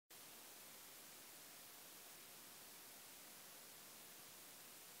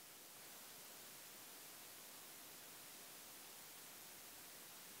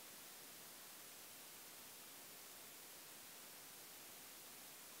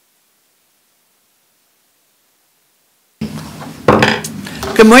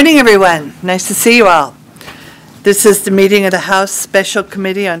Good morning, everyone. Nice to see you all. This is the meeting of the House Special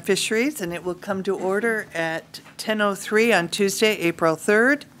Committee on Fisheries, and it will come to order at 10:03 on Tuesday, April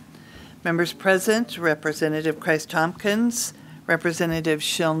 3rd. Members present, Representative Christ-Tompkins, Representative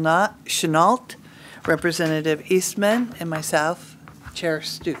Chenault, Representative Eastman, and myself, Chair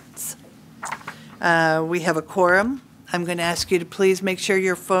Stutz. We have a quorum. I'm going to ask you to please make sure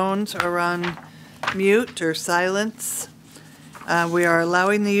your phones are on mute or silence. We are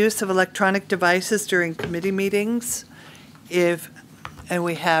allowing the use of electronic devices during committee meetings. And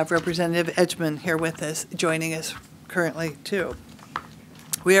we have Representative Edgman here with us, joining us currently too.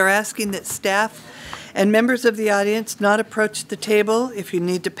 We are asking that staff and members of the audience not approach the table. If you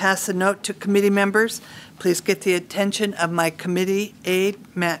need to pass a note to committee members, please get the attention of my committee aide,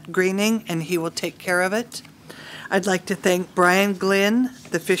 Matt Greening, and he will take care of it. I'd like to thank Brian Glynn,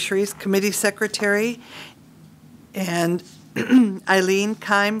 the Fisheries Committee Secretary, and Eileen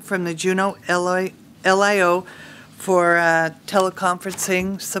Keim from the Juneau LIO for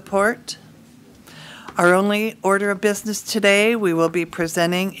teleconferencing support. Our only order of business today, we will be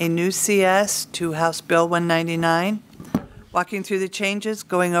presenting a new CS to House Bill 199, walking through the changes,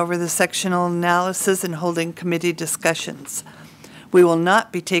 going over the sectional analysis, and holding committee discussions. We will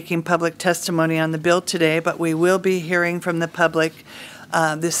not be taking public testimony on the bill today, but we will be hearing from the public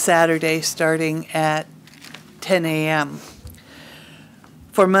this Saturday starting at 10 a.m.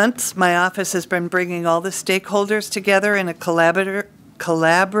 For months, my office has been bringing all the stakeholders together in a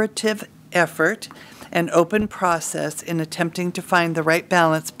collaborative effort and open process in attempting to find the right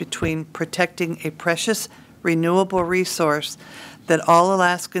balance between protecting a precious renewable resource that all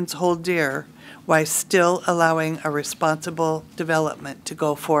Alaskans hold dear while still allowing a responsible development to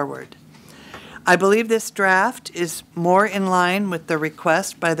go forward. I believe this draft is more in line with the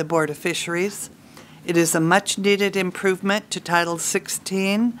request by the Board of Fisheries. It is a much-needed improvement to Title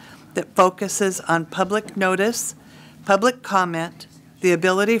 16 that focuses on public notice, public comment, the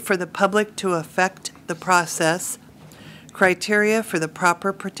ability for the public to affect the process, criteria for the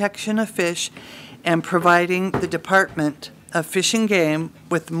proper protection of fish, and providing the Department of Fish and Game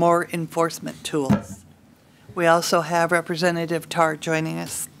with more enforcement tools. We also have Representative Tarr joining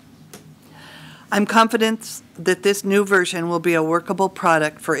us. I'm confident that this new version will be a workable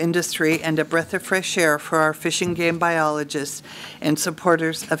product for industry and a breath of fresh air for our fish and game biologists and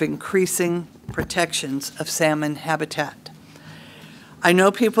supporters of increasing protections of salmon habitat. I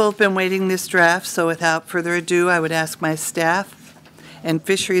know people have been waiting this draft, so without further ado, I would ask my staff and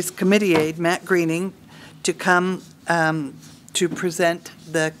Fisheries Committee aide, Matt Greening, to come to present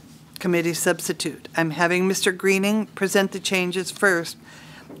the committee substitute. I'm having Mr. Greening present the changes first,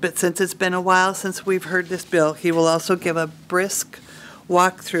 but since it's been a while since we've heard this bill, he will also give a brisk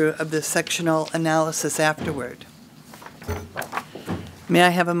walkthrough of the sectional analysis afterward. May I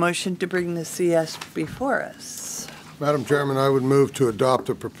have a motion to bring the CS before us? Madam Chairman, I would move to adopt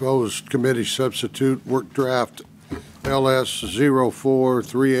the proposed committee substitute work draft LS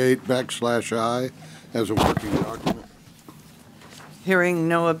 0438/I as a working document. Hearing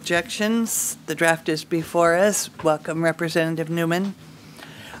no objections, the draft is before us. Welcome, Representative Newman.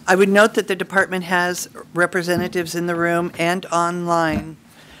 I would note that the department has representatives in the room and online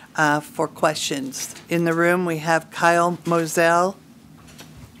for questions. In the room, we have Kyle Moselle,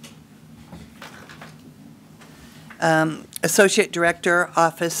 Associate Director,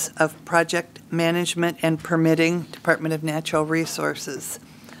 Office of Project Management and Permitting, Department of Natural Resources.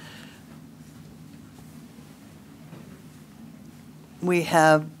 We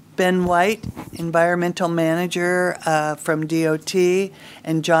have Ben White, Environmental Manager from DOT,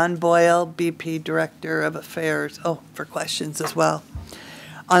 and John Boyle, BP Director of Affairs, for questions as well.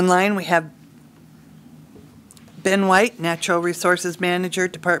 Online, we have Ben White, Natural Resources Manager,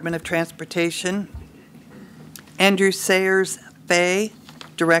 Department of Transportation, Andrew Sayers-Fay,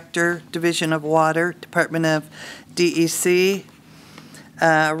 Director, Division of Water, Department of DEC,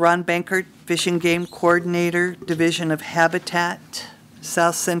 Ron Bankert, Fish and Game Coordinator, Division of Habitat,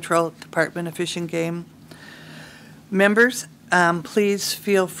 South Central Department of Fish and Game. Members, please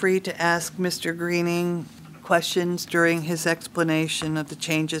feel free to ask Mr. Greening questions during his explanation of the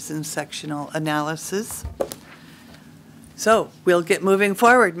changes in sectional analysis. So we'll get moving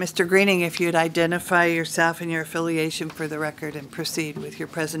forward. Mr. Greening, if you'd identify yourself and your affiliation for the record and proceed with your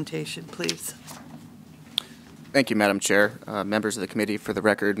presentation, please. Thank you, Madam Chair. Members of the committee, for the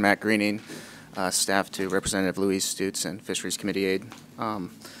record, Matt Greening, staff to Representative Louise Stutz and Fisheries Committee aide.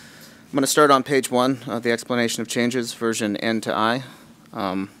 I'm going to start on page 1 of the explanation of changes, version N to I.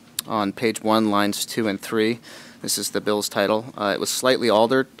 On page 1, lines 2 and 3, this is the bill's title. It was slightly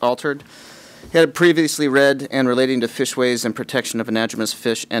altered Had previously read and relating to fishways and protection of anadromous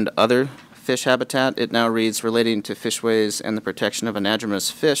fish and other fish habitat. It now reads relating to fishways and the protection of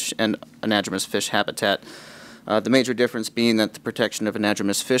anadromous fish and anadromous fish habitat. The major difference being that the protection of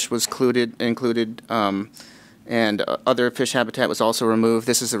anadromous fish was included, and other fish habitat was also removed.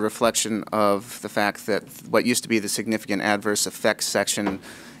 This is a reflection of the fact that what used to be the significant adverse effects section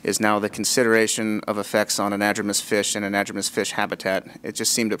is now the consideration of effects on anadromous fish and anadromous fish habitat. It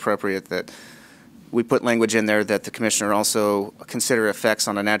just seemed appropriate that we put language in there that the commissioner also consider effects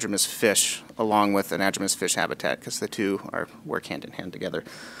on anadromous fish along with anadromous fish habitat, because the two work hand in hand together.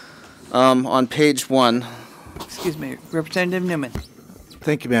 On page 1. Excuse me, Representative Newman.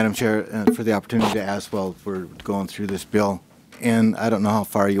 Thank you, Madam Chair, for the opportunity to ask while we're going through this bill. And I don't know how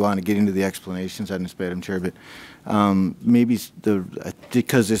far you want to get into the explanations on this, Madam Chair, but maybe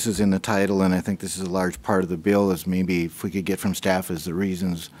because this is in the title, and I think this is a large part of the bill, is maybe if we could get from staff as the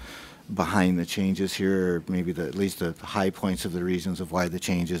reasons behind the changes here, or maybe at least the high points of the reasons of why the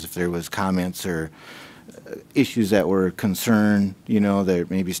changes, if there was comments or issues that were concerned, there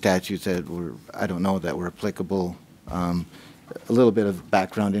may be statutes that were, I don't know, that were applicable. A little bit of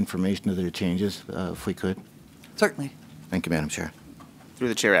background information of their changes, if we could. Certainly. Thank you, Madam Chair. Through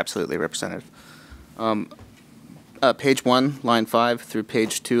the chair, absolutely, Representative. Page 1, line 5 through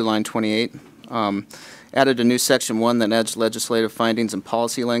page 2, line 28. Added a new section 1 that adds legislative findings and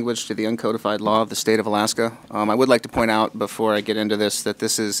policy language to the uncodified law of the state of Alaska. I would like to point out before I get into this that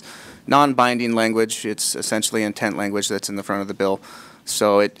this is non-binding language. It's essentially intent language that's in the front of the bill.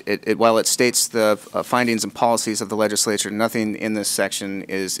 So while it states the findings and policies of the legislature, nothing in this section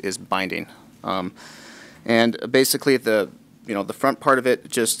is binding. And basically the front part of it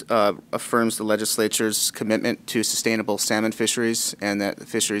just affirms the legislature's commitment to sustainable salmon fisheries, and that the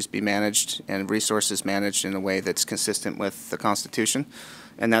fisheries be managed and resources managed in a way that's consistent with the Constitution.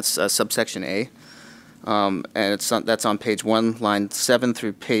 And that's subsection A. And that's on page 1, line 7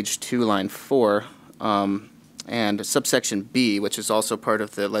 through page 2, line 4. And subsection B, which is also part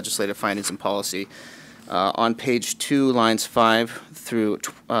of the legislative findings and policy, on page 2, lines 5 through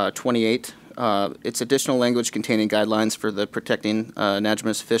 28. It's additional language containing guidelines for the protecting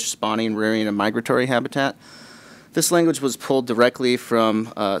anadromous fish spawning, rearing, and migratory habitat. This language was pulled directly from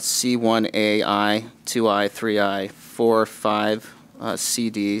C1AI, 2I, 3I, 4, 5,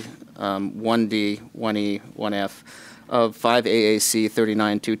 CD, 1D, 1E, 1F of 5 AAC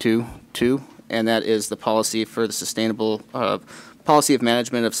 39222, and that is the policy for the sustainable policy of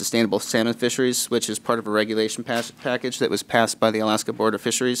management of sustainable salmon fisheries, which is part of a regulation package that was passed by the Alaska Board of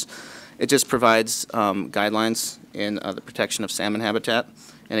Fisheries. It just provides guidelines in the protection of salmon habitat.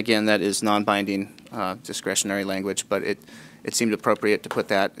 And again, that is non-binding discretionary language, but it seemed appropriate to put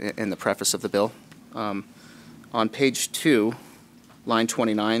that in the preface of the bill. On page 2, line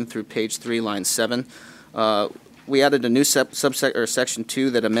 29 through page 3, line 7, we added a new section 2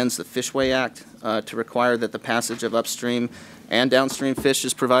 that amends the Fishway Act to require that the passage of upstream and downstream fish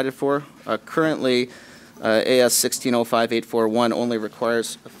is provided for. Currently, AS 1605841 only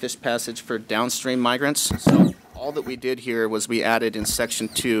requires a fish passage for downstream migrants. So all that we did here was we added in section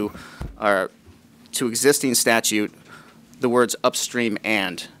 2 to existing statute the words upstream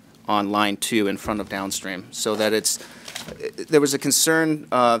and on line 2 in front of downstream, so that there was a concern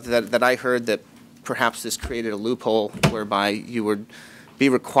that I heard that perhaps this created a loophole whereby you would be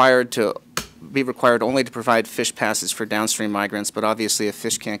required only to provide fish passes for downstream migrants, but obviously if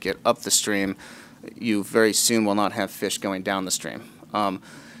fish can't get up the stream, you very soon will not have fish going down the stream.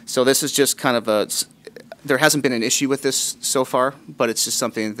 So this is just kind of there hasn't been an issue with this so far, but it's just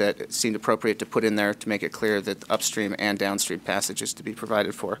something that seemed appropriate to put in there to make it clear that upstream and downstream passage is to be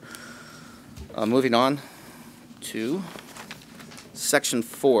provided for. Moving on to section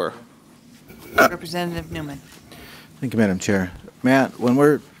 4. Representative Newman. Thank you, Madam Chair. Matt,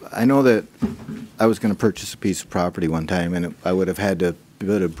 I know that I was going to purchase a piece of property one time, and I would have had to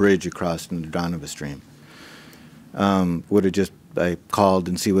build a bridge across the Donovan Stream. I called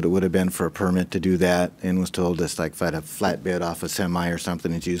and see what it would have been for a permit to do that, and was told this, like if I had a flatbed off a semi or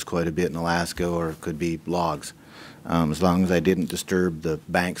something, it's used quite a bit in Alaska, or it could be logs. As long as I didn't disturb the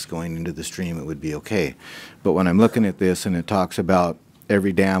banks going into the stream, it would be okay. But when I'm looking at this and it talks about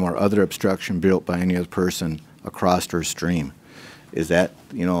every dam or other obstruction built by any other person across our stream, is that,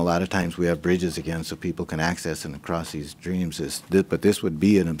 a lot of times we have bridges again so people can access and across these streams, but this would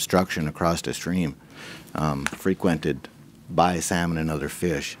be an obstruction across the stream, frequented by salmon and other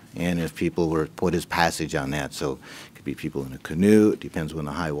fish, and if people were put as passage on that, so it could be people in a canoe, it depends when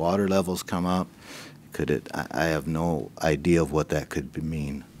the high water levels come up. I have no idea of what that could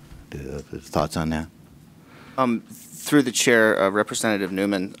mean. Thoughts on that? Through the chair, Representative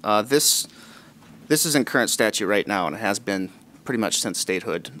Newman, this this is in current statute right now, and it has been pretty much since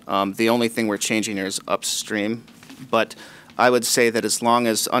statehood. The only thing we're changing here is upstream, but I would say that as long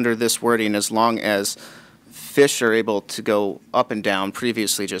as, under this wording, as long as fish are able to go up and down,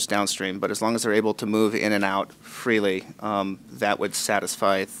 previously just downstream, but as long as they're able to move in and out freely, that would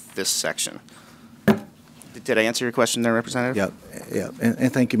satisfy this section. Did I answer your question there, Representative? Yep.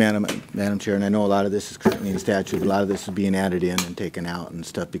 And thank you, Madam Chair. And I know a lot of this is currently in statute, but a lot of this is being added in and taken out and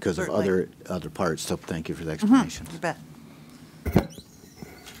stuff because of Certainly. other parts. So thank you for the explanation. You bet.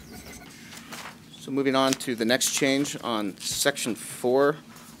 So moving on to the next change on Section 4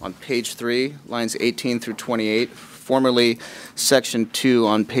 on page 3, lines 18 through 28, formerly Section 2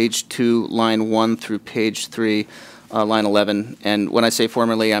 on page 2, line 1 through page 3, line 11. And when I say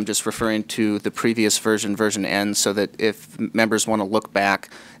formerly, I'm just referring to the previous version, version N, so that if members want to look back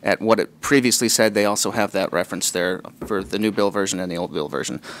at what it previously said, they also have that reference there for the new bill version and the old bill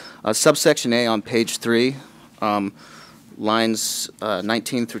version. Subsection A on page 3, lines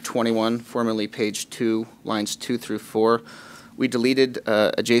 19 through 21, formerly page 2, lines 2 through 4. We deleted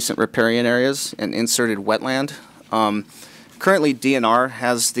adjacent riparian areas and inserted wetland. Currently, DNR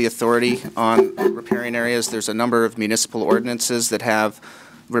has the authority on riparian areas. There's a number of municipal ordinances that have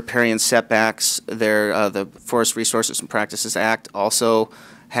riparian setbacks. The Forest Resources and Practices Act also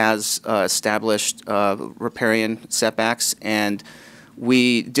has established riparian setbacks, and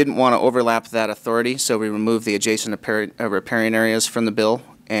we didn't want to overlap that authority, so we removed the adjacent riparian areas from the bill,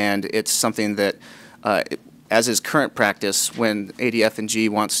 and it's something that, as is current practice, when ADF&G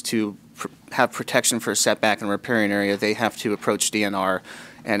wants to have protection for a setback in a riparian area, they have to approach DNR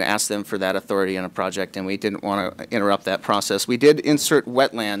and ask them for that authority in a project, and we didn't want to interrupt that process. We did insert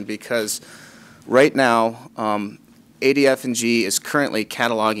wetland because right now ADF&G is currently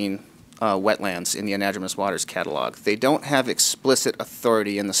cataloging wetlands in the anadromous waters catalog. They don't have explicit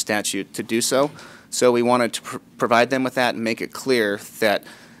authority in the statute to do so, so we wanted to provide them with that and make it clear that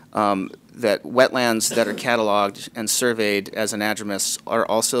that wetlands that are cataloged and surveyed as anadromous are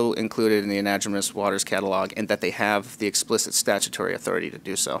also included in the anadromous waters catalog, and that they have the explicit statutory authority to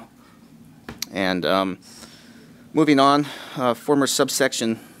do so. And moving on, former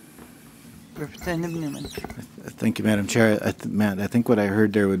subsection. Representative Newman. Thank you, Madam Chair. Matt, I think what I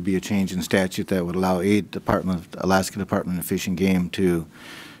heard there would be a change in statute that would allow Alaska Department of Fish and Game to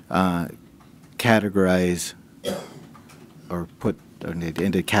categorize or put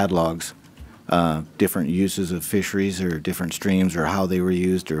into catalogs different uses of fisheries or different streams or how they were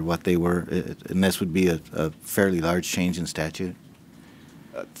used or what they were, and this would be a fairly large change in statute?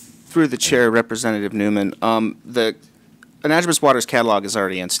 Through the chair, Representative Newman, the anadromous waters catalog is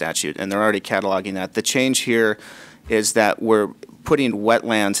already in statute, and they're already cataloging that. The change here is that we're putting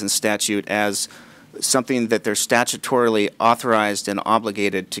wetlands in statute as something that they're statutorily authorized and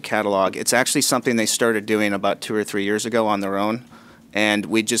obligated to catalog. It's actually something they started doing about 2 or 3 years ago on their own, and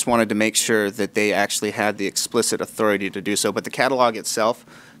we just wanted to make sure that they actually had the explicit authority to do so. But the catalog itself,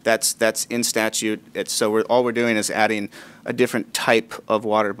 that's in statute. So all we're doing is adding a different type of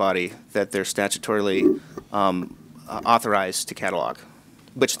water body that they're statutorily authorized to catalog,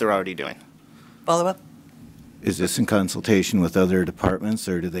 which they're already doing. Follow up? Is this in consultation with other departments,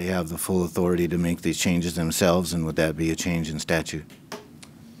 or do they have the full authority to make these changes themselves, and would that be a change in statute?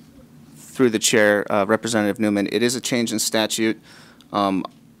 Through the chair, Representative Newman, it is a change in statute.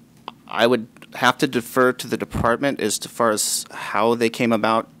 I would have to defer to the department as far as how they came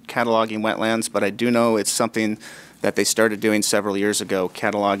about cataloging wetlands, but I do know it's something that they started doing several years ago,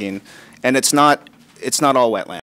 cataloging, and it's not all wetlands.